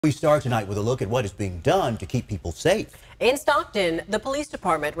We start tonight with a look at what is being done to keep people safe. In Stockton, the police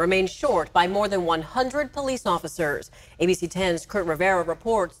department remains short by more than 100 police officers. ABC 10's Kurt Rivera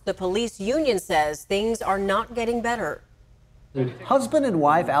reports the police union says things are not getting better. Husband and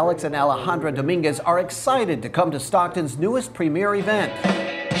wife Alex and Alejandra Dominguez are excited to come to Stockton's newest premier event,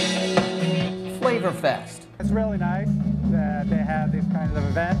 Flavor Fest. It's really nice that they have these kinds of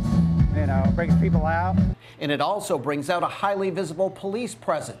events. You know, it brings people out. And it also brings out a highly visible police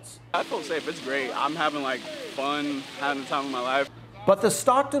presence. I feel safe. It's great. I'm having fun, having the time of my life. But the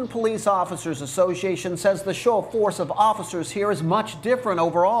Stockton Police Officers Association says the show of force of officers here is much different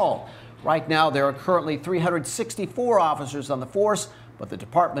overall. Right now, there are currently 364 officers on the force, but the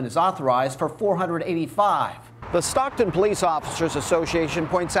department is authorized for 485. The Stockton Police Officers Association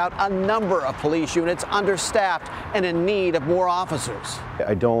points out a number of police units understaffed and in need of more officers.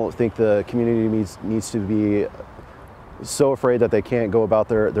 I don't think the community needs to be so afraid that they can't go about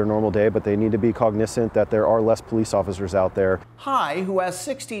their normal day, but they need to be cognizant that there are less police officers out there. High, who has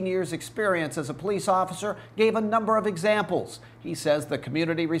 16 years experience as a police officer, gave a number of examples. He says the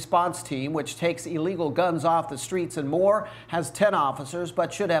community response team, which takes illegal guns off the streets and more, has 10 officers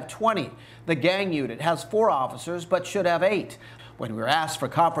but should have 20. The gang unit has 4 officers but should have 8. When we were asked for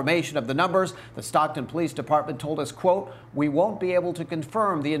confirmation of the numbers, the Stockton Police Department told us, quote, "We won't be able to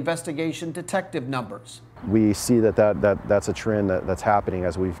confirm the investigation detective numbers." We see that's a trend that's happening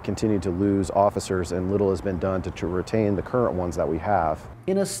as we've continued to lose officers, and little has been done to retain the current ones that we have.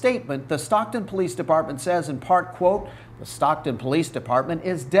 In a statement, the Stockton Police Department says in part, quote, "The Stockton Police Department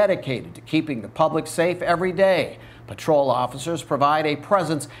is dedicated to keeping the public safe every day. Patrol officers provide a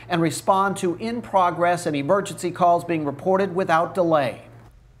presence and respond to in-progress and emergency calls being reported without delay."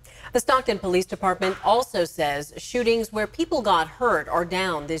 The Stockton Police Department also says shootings where people got hurt are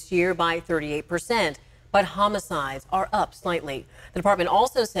down this year by 38%. But homicides are up slightly. The department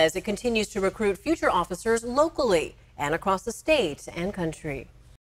also says it continues to recruit future officers locally and across the state and country.